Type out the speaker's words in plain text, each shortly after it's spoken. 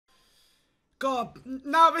God,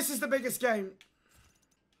 now this is the biggest game.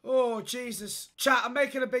 Oh, Jesus. Chat, I'm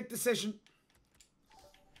making a big decision.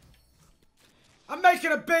 I'm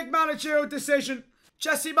making a big managerial decision.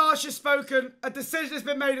 Jesse Marsh has spoken. A decision has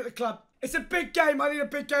been made at the club. It's a big game. I need a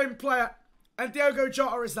big game player. And Diogo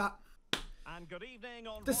Jota is that. And good evening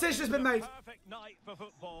on decision has been made.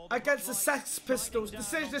 Against the Sex Pistols.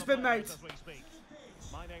 Decision has been made.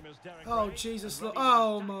 Oh, Jesus.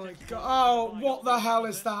 Oh, my God. Oh, what the hell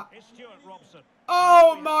is that?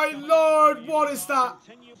 Oh, my Lord. What is that?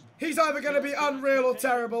 He's either going to be unreal or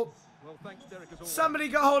terrible. Somebody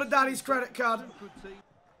got hold of Daddy's credit card.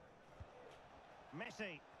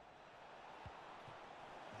 Messi.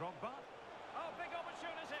 Drogba. Oh, big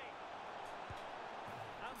opportunity.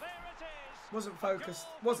 And there it is. Wasn't focused.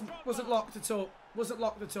 Wasn't locked at all. Wasn't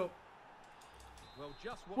locked at all.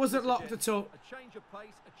 Wasn't locked at all. A change of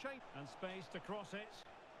pace, a change and space to cross it.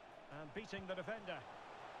 And beating the defender.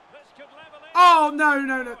 This could level it. Oh,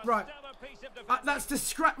 no. Right. That's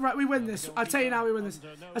discreet. Right, we win this. I'll tell you now we win this.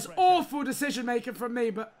 That's awful decision making from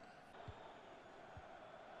me, but...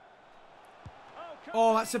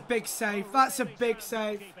 Oh, that's a big save. That's a big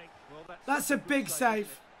save. That's a big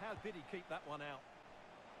save. How did he keep that one out?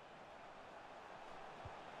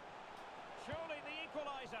 Surely the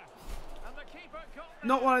equalizer. And the keeper got there.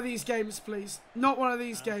 Not one of these games, please. Not one of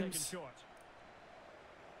these games.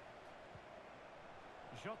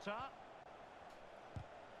 Jota.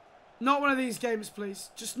 Not one of these games,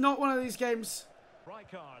 please. Just not one of these games.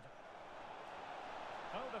 Rijkaard.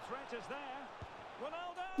 Oh, the threat is there.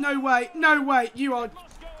 Ronaldo. No way. No way. You are...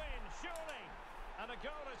 Must go in, surely. And a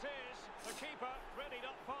goal it is. The keeper really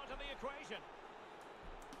not part of the equation.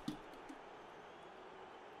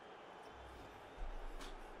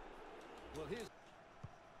 Well, here's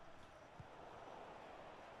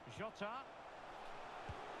Jota.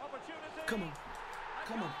 Opportunity. Come on.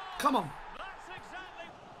 Come on. Come on. That's exactly.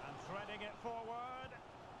 And threading it forward.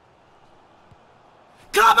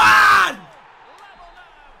 Come on! Level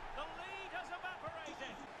now. The lead has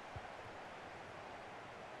evaporated.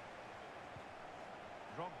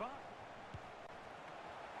 Drogba.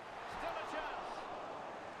 Still a chance.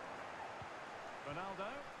 Ronaldo.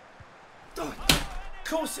 Oh, of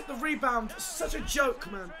course, the rebound. Such a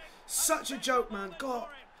joke, man. Such a joke, man. God,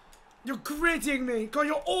 you're gridding me. God,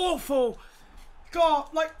 you're awful.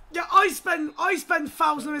 God, like, yeah, I spend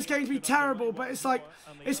thousands on this game to be terrible, but it's like,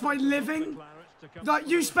 it's my living. Like,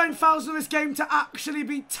 you spend thousands on this game to actually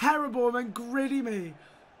be terrible and then griddy me.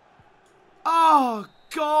 Oh,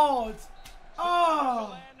 God.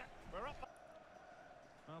 Oh.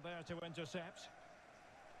 Well, there to intercept.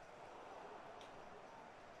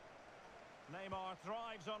 Neymar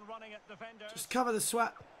thrives on running at defenders. Just cover the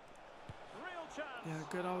sweat. Real chance. Yeah,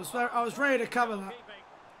 good. I was ready to cover that.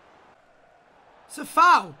 It's a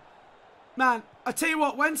foul. Man, I tell you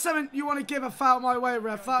what, when you want to give a foul my way,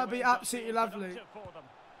 ref, that would be absolutely lovely.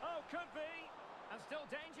 Oh, could be. And still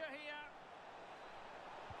danger here.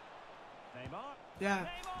 Neymar. Yeah.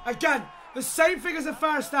 Again, the same thing as the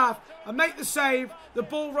first half. I make the save, the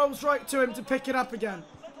ball rolls right to him to pick it up again.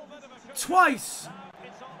 Twice.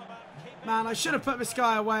 Man, I should have put this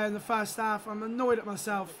guy away in the first half. I'm annoyed at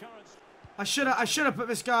myself. I should have put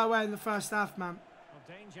this guy away in the first half, man.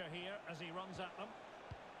 Danger here as he runs at them.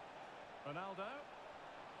 Ronaldo.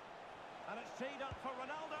 And it's teed up for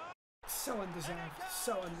Ronaldo. So undeserved.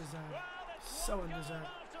 So undeserved. So undeserved.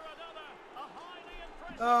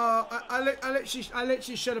 Oh, I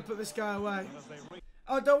literally should have put this guy away.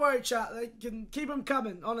 Oh, don't worry, chat. They can keep them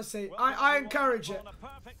coming. Honestly, I encourage it.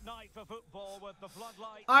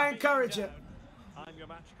 I encourage it. I'm your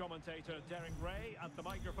match commentator, Derek Ray, at the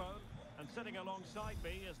microphone. And sitting alongside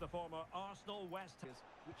me is the former Arsenal West.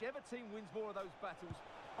 Whichever team wins more of those battles.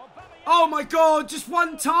 Oh my God! Just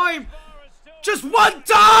one time! Just one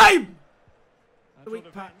time!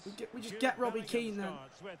 Weak pack. We just get Robbie Keane then.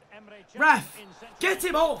 Ref, get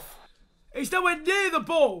him off! He's nowhere near the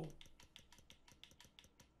ball.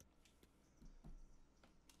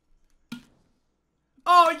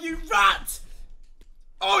 Oh, you rat!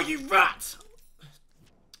 Oh, you rat!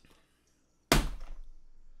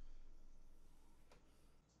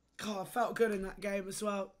 God, I felt good in that game as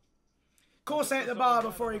well. Of course, I hit the bar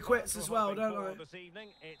before he quits as well, don't I?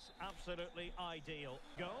 It's absolutely ideal.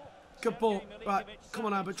 Good ball. Right, come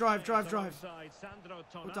on, Albert. Drive. Well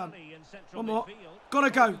done. One more.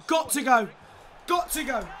 Gotta go. Got to go. Got to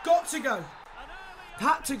go. Got to go.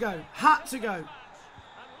 Had to go. Had to go.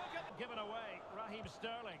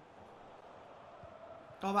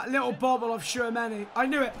 Oh, that little bobble of Schumanni. I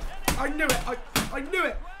knew it. I knew it. I knew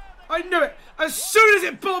it. I knew it. As soon as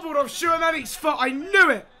it bobbled off Schumanni's foot, I knew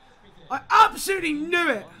it. I absolutely knew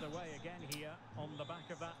it.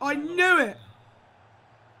 that. I knew it.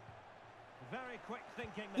 Very quick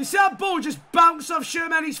thinking there. You see that ball just bounce off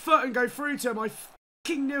Shermani's foot and go through to him? I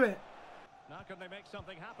fucking knew it. Now can they make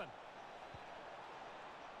something happen?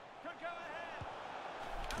 Could go ahead.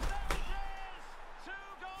 And there it is! 2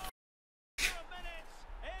 goals in minutes.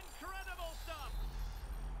 Incredible stuff.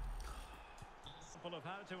 Full of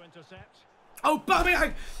how to intercept. Oh, Bobby!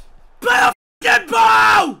 Play a fucking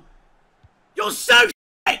ball! You're so shit!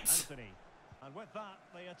 Anthony. And with that,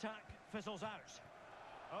 the attack fizzles out.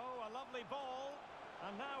 Oh, a lovely ball.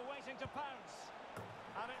 And now waiting to pounce.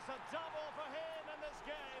 And it's a double for him in this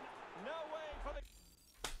game. No way for the...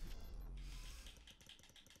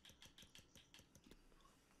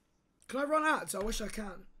 Can I run out? I wish I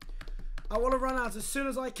can. I want to run out as soon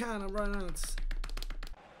as I can. I'm running out.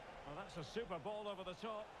 Well, that's a super ball over the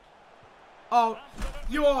top. Oh,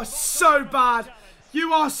 you are so bad.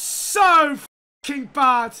 You are so fucking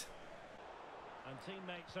bad. And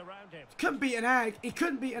teammates around him. Couldn't beat an egg. He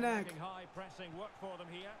couldn't beat an egg. High pressing work for them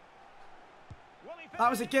here. That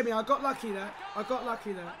was a gimme. I got lucky there. I got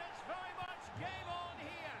lucky there. And it's very much game on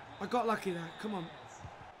here. I got lucky there. Come on.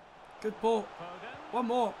 Good ball. Foden. One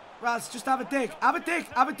more. Raz, just have a dig. Have a dig.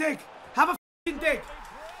 Have a dig. Have a fucking dig.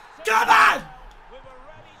 Come on! We were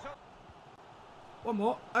ready to... One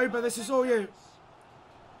more. Oba, this is all you.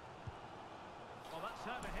 Well, that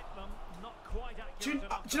serve hit them. Not quite Do you, accurate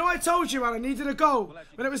enough. do you know what I told you, man? I needed a goal.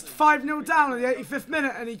 When it was 5-0 down in the 85th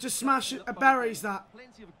minute and he just smashed it, buries that.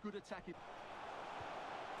 Plenty of good attacking.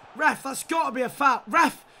 Ref, that's got to be a foul.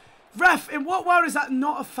 Ref, in what world is that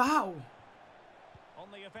not a foul? On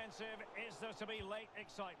the offensive, is there to be late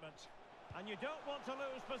excitement? And you don't want to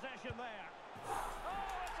lose possession there. Oh,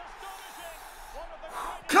 it's astonishing! One of the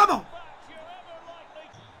greatest Come on! comebacks you're ever likely.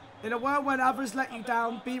 In a world when others let you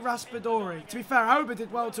down, be Raspadori. To be fair, Oba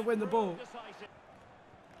did well to win the ball. Decisive.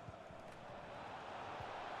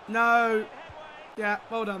 No. Yeah,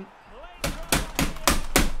 well done. Late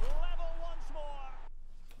level once more.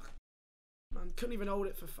 Man, couldn't even hold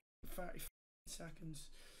it for 30 seconds.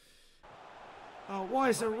 Oh, why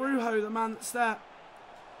is Arujo the man that's there?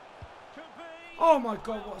 Could be. Oh my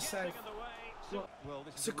god, what a save. In the way. Well,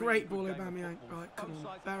 this It's is a really great good ball, game of Aubameyang. football. Right, come Both on.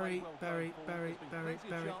 sides have Berry, played well Berry, going Berry, forward. Berry, There's been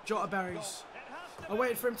Berry. plenty of Jota chances. berries. It has to I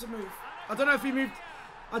waited for him to move. I don't know if he moved.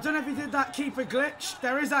 I don't know if he did that keeper glitch.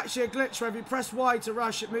 There is actually a glitch where if you press Y to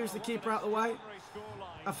rush, it moves the keeper out of the way.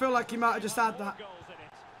 I feel like he might have just had that.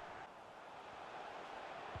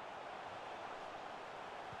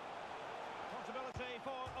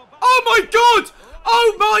 Oh my god!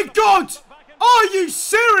 Oh my god! Are you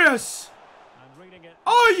serious?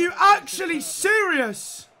 Are you actually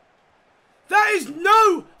serious? There is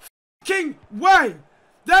no fucking way.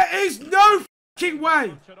 There is no fucking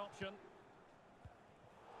way.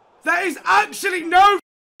 There is actually no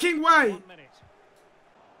fucking way.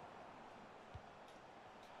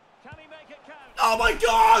 Oh my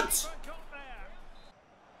god!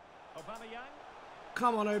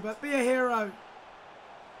 Come on, Oba. Be a hero.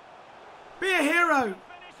 Be a hero.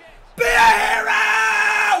 Be a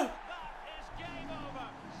hero!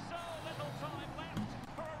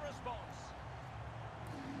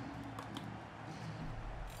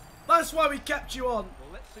 That's why we kept you on.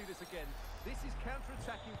 Well, let's see this again. This is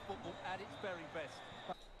counter-attacking football at its very best.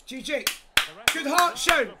 GG. Good heart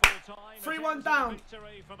show. 3-1 down.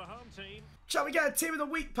 Shall we get a team of the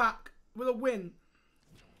week pack with a win?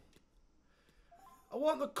 I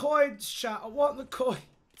want the coins, chat. I want the coins.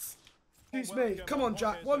 Excuse me. Come on,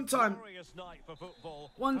 Jack. One time.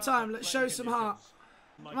 One time. Let's show some heart.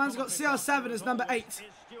 The man's got CR7 as number 8.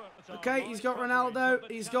 Okay, he's got Ronaldo.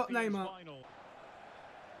 He's got Neymar.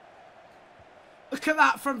 Look at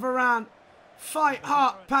that from Varane. Fight,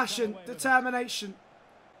 heart, passion, determination.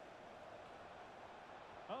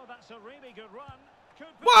 Oh, that's a really good run.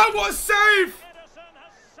 Wow, what a save!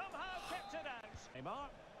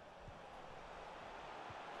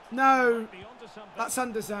 No, that's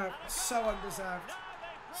undeserved. So undeserved.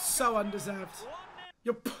 So undeserved.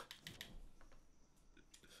 You're...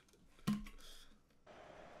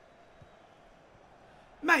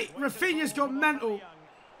 Mate, Rafinha's got mental.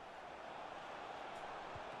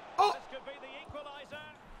 Oh! This could be the equaliser,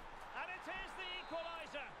 and it is the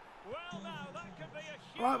equaliser. Well, now that could be a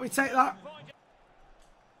huge... Right, we take that.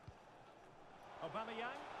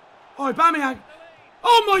 Aubameyang. Oh, Aubameyang.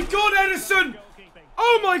 Oh my God, Edison!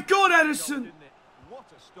 Oh my God, Edison! What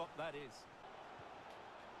a stop that is.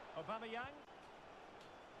 Aubameyang.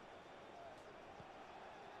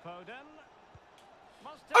 Foden.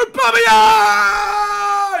 Aubameyang!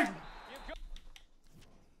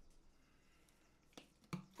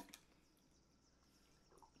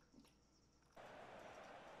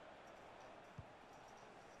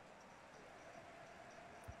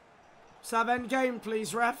 Let's have end game,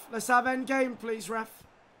 please, ref. Let's have end game, please, ref.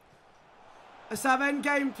 Let's have end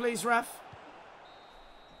game, please, ref.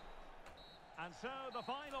 And so the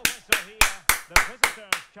final whistle here. The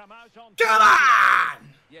visitors come out on. Come on!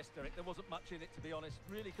 Yes, Derek, there wasn't much in it, to be honest.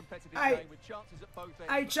 Really competitive Hey. game with chances at both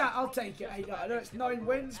ends. Hey, chat, I'll take it. Hey, I know it's 9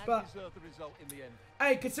 wins, And but deserved the result in the end.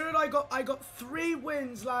 hey, considering I got 3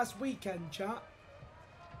 wins last weekend, chat,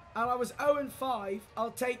 and I was 0-5,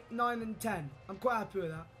 I'll take 9 and 10. I'm quite happy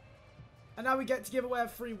with that. And now we get to give away a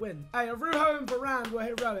free win. Hey, Arujo and Varane were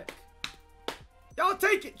heroic. Yeah, I'll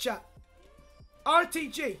take it, chat.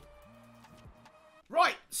 RTG.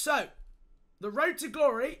 Right, so the road to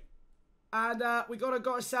glory, and we got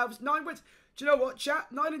ourselves 9 wins. Do you know what,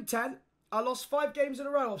 chat? 9 and 10. I lost 5 games in a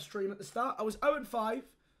row off stream at the start. I was 0-5,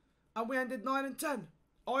 and we ended 9 and 10.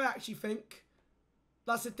 I actually think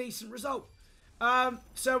that's a decent result.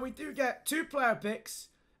 So we do get 2 player picks,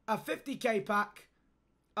 a 50k pack,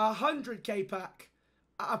 a 100k pack,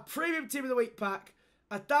 a premium team of the week pack,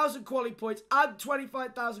 1,000 quality points, and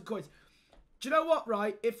 25,000 coins. Do you know what,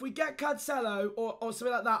 right? If we get Cancelo or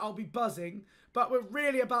something like that, I'll be buzzing. But we're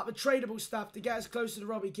really about the tradable stuff to get us closer to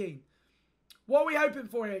Robbie Keane. What are we hoping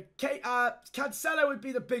for here? Cancelo would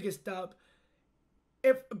be the biggest dub.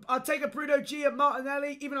 If I'll take a Bruno G and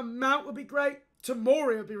Martinelli, even a Mount would be great.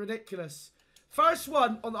 Tomori would be ridiculous. First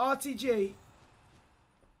one on the RTG.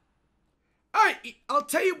 Alright, I'll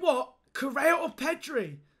tell you what. Correa or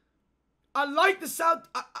Pedri? I like the sound.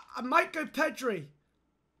 I might go Pedri.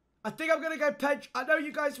 I think I'm going to go Pedri. I know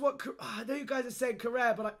you guys want... I know you guys are saying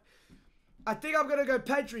Correa, but I think I'm going to go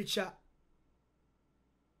Pedri, chat.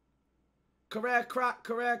 Correa, crack.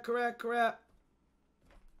 Correa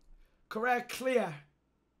clear.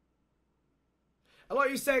 I like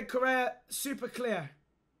you saying Correa super clear.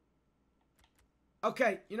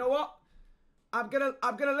 Okay, you know what? I'm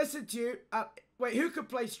gonna listen to you. Wait, who could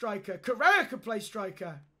play striker? Correa could play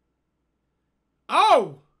striker.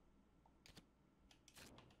 Oh!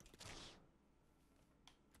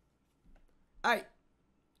 Hey,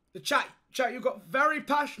 the chat, you got very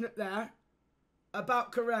passionate there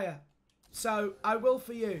about Correa. So, I will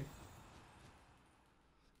for you.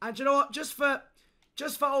 And you know what? Just for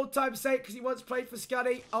old time's sake, because he once played for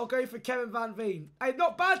Scuddy, I'll go for Kevin Van Veen. Hey,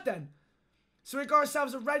 not bad then. So we got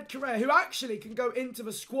ourselves a red Correa who actually can go into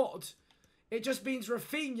the squad. It just means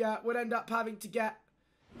Rafinha would end up having to get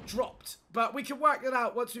dropped. But we can work that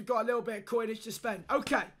out once we've got a little bit of coinage to spend.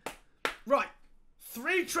 Okay. Right.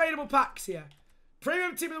 3 tradable packs here.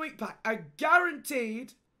 Premium Team of the Week pack. A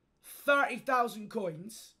guaranteed 30,000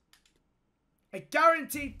 coins. A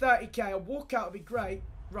guaranteed 30k. A walkout would be great.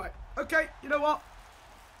 Right. Okay. You know what?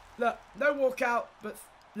 Look. No walkout. But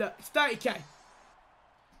look. It's 30k.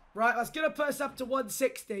 Right. That's going to put us up to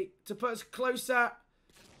 160. To put us closer.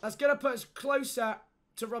 That's going to put us closer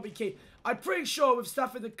to Robbie Keane. I'm pretty sure with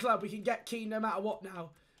stuff in the club we can get Keane no matter what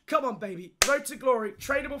now. Come on, baby. Road to glory.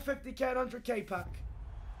 Tradable 50k and 100k pack.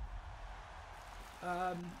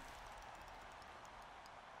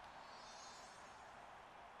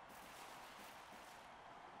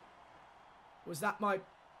 Was that my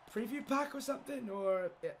preview pack or something?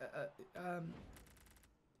 Or...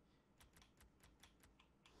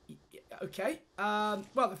 okay.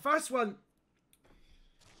 Well, the first one...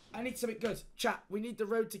 I need something good. Chat, we need the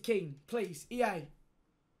road to Keane. Please. EA.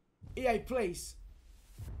 EA, please.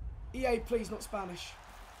 EA, please, not Spanish.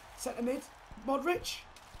 Centre mid. Modric.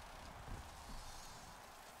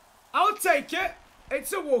 I'll take it.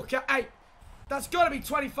 It's a walker. Hey, that's got to be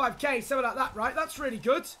 25k, something like that, right? That's really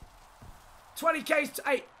good. 20k's to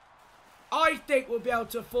 8. I think we'll be able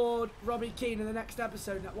to afford Robbie Keane in the next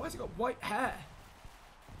episode. Now, why has he got white hair?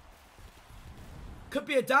 Could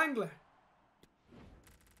be a dangler.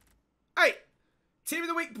 Hey, Team of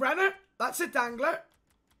the Week Brenner. That's a dangler.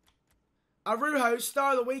 Arujo,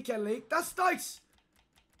 Star of the Weekend League. That's nice.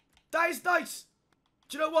 That is nice.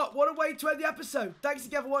 Do you know what? What a way to end the episode. Thanks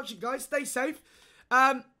again for watching, guys. Stay safe.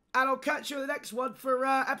 And I'll catch you in the next one for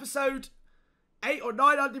episode 8 or 9.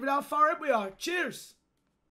 I don't even know how far in we are. Cheers.